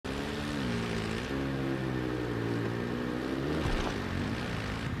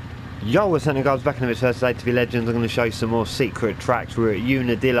Yo, what's happening guys, back in the first day to be legends. I'm going to show you some more secret tracks. We're at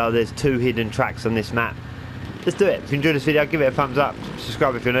Unadilla. There's 2 hidden tracks on this map. Let's do it. If you enjoyed this video, give it a thumbs up,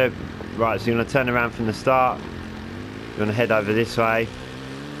 subscribe if you're new. Right, so you're going to turn around from the start. You're going to head over this way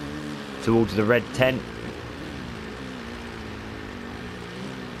towards the red tent.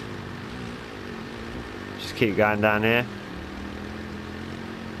 Just keep going down here.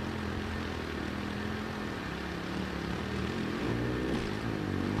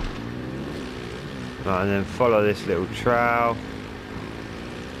 Right, and then follow this little trail.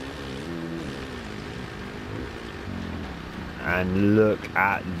 And look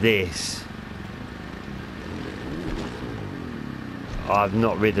at this. I've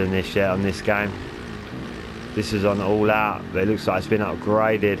not ridden this yet on this game. This is on all out, but it looks like it's been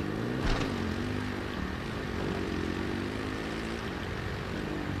upgraded.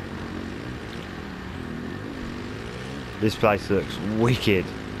 This place looks wicked.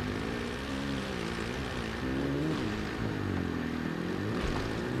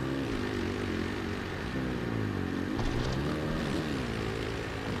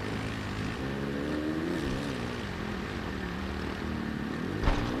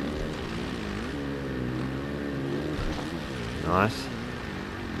 Nice.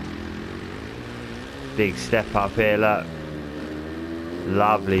 Big step up here, look.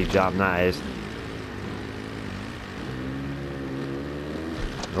 Lovely jump that is.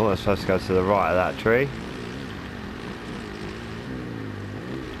 Oh, I'm supposed to go to the right of that tree.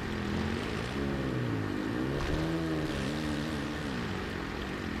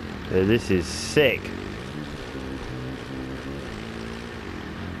 Yeah, this is sick.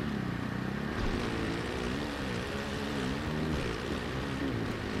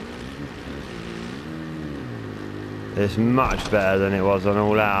 It's much better than it was on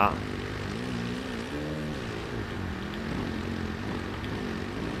all out.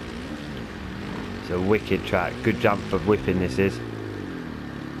 It's a wicked track. Good jump for whipping this is.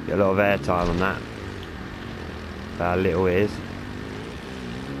 Get a lot of air time on that. How little it is.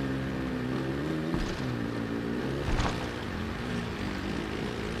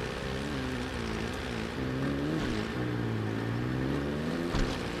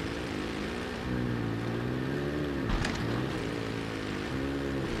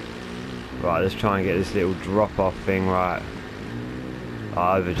 Right, let's try and get this little drop-off thing right.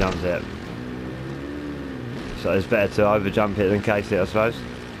 I overjumped it. So it's better to overjump it than case it, I suppose.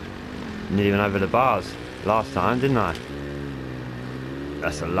 Nearly even over the bars last time, didn't I?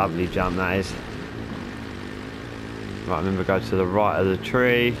 That's a lovely jump, that is. Right, remember go to the right of the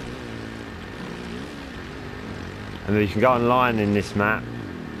tree. And then you can go online in this map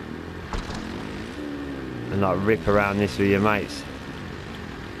and like rip around this with your mates.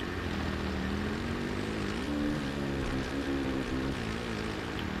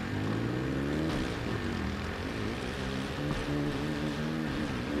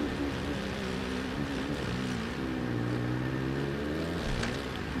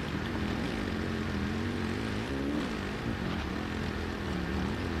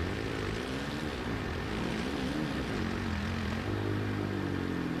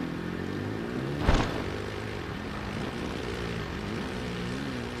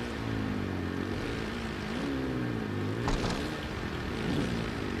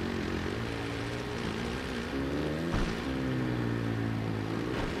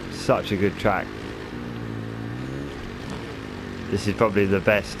 Such a good track. This is probably the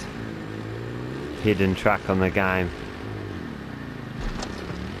best hidden track on the game.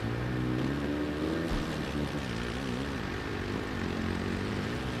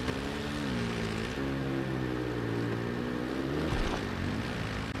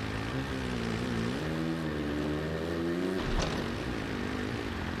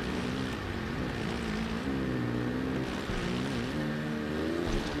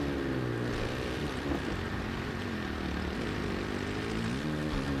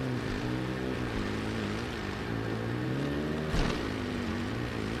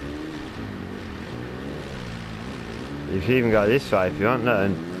 You can even go this way if you want, look,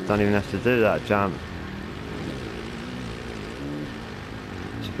 and don't even have to do that jump.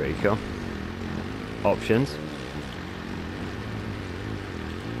 It's pretty cool. Options.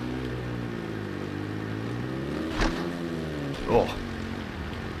 Oh,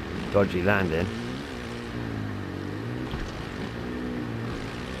 dodgy landing.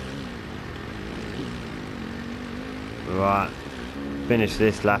 Right, finish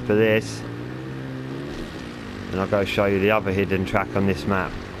this lap of this. And I'll go show you the other hidden track on this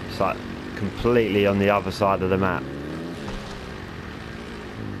map. It's like completely on the other side of the map.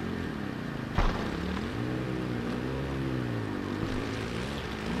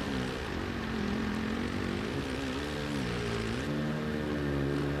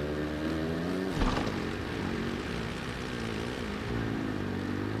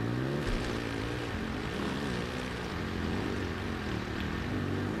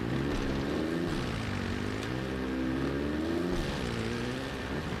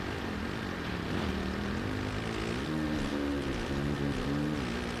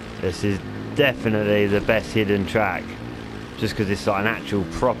 This is definitely the best hidden track, just because it's like an actual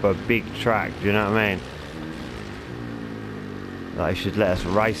proper big track, do you know what I mean? Like, they should let us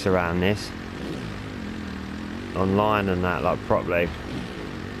race around this online and that, like, properly.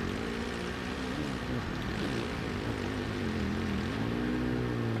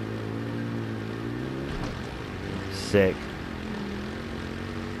 Sick.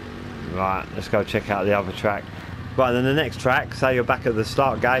 Right, let's go check out the other track. Right, then the next track, say you're back at the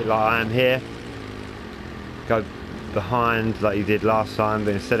start gate like I am here. Go behind like you did last time,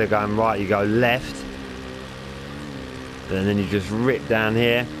 but instead of going right you go left. And then you just rip down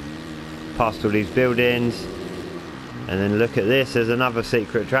here, past all these buildings. And then look at this, there's another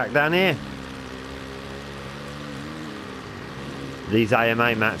secret track down here. These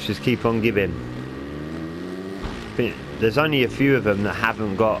AMA maps just keep on giving. There's only a few of them that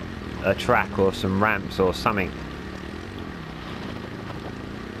haven't got a track or some ramps or something.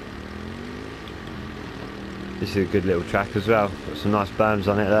 This is a good little track as well. Got some nice berms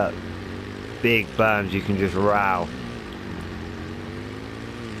on it, look. Big berms you can just row.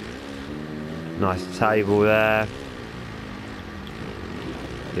 Nice table there.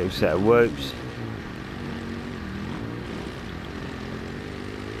 Little set of whoops.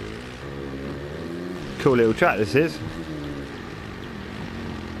 Cool little track this is.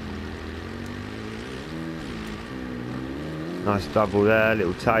 Nice double there,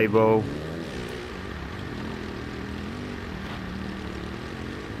 little table.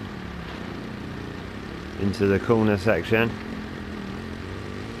 Into the corner section,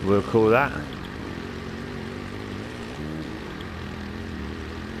 we'll call that.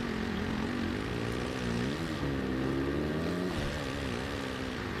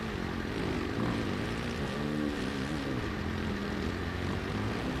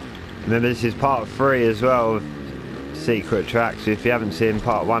 Remember, this is part 3 as well of Secret Tracks, so if you haven't seen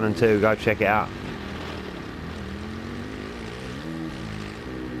part 1 and 2, go check it out.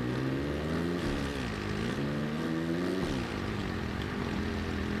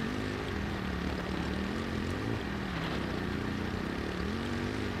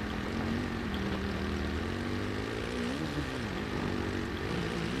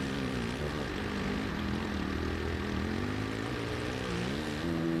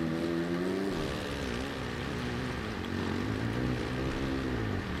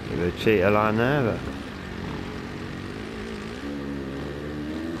 A cheater line there, but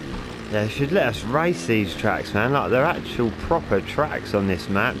yeah, they should let us race these tracks, man. Like, they're actual proper tracks on this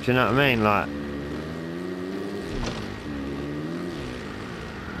map, do you know what I mean? Like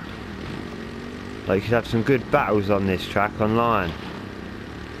you should have some good battles on this track online.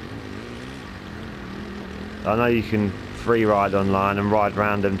 I know you can free ride online and ride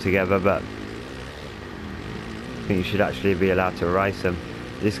around them together, but I think you should actually be allowed to race them.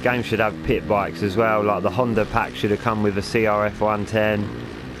 This game should have pit bikes as well, like the Honda pack should have come with a CRF 110,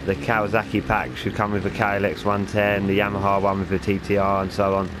 the Kawasaki pack should come with a KLX 110, the Yamaha one with a TTR and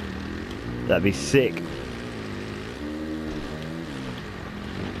so on. That'd be sick.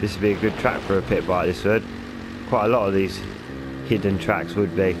 This would be a good track for a pit bike, this would. Quite a lot of these hidden tracks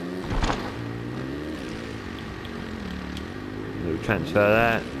would be. Little transfer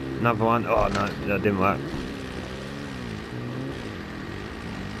there, another one. Oh no, that didn't work.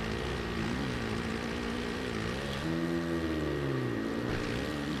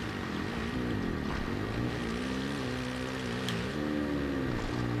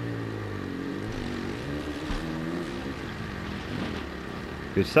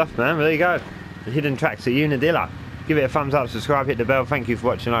 Good stuff, man. Well, there you go. The hidden tracks at Unadilla. Give it a thumbs up, subscribe, hit the bell. Thank you for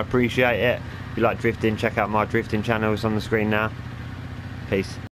watching. I appreciate it. If you like drifting, check out my drifting channel. It's on the screen now. Peace.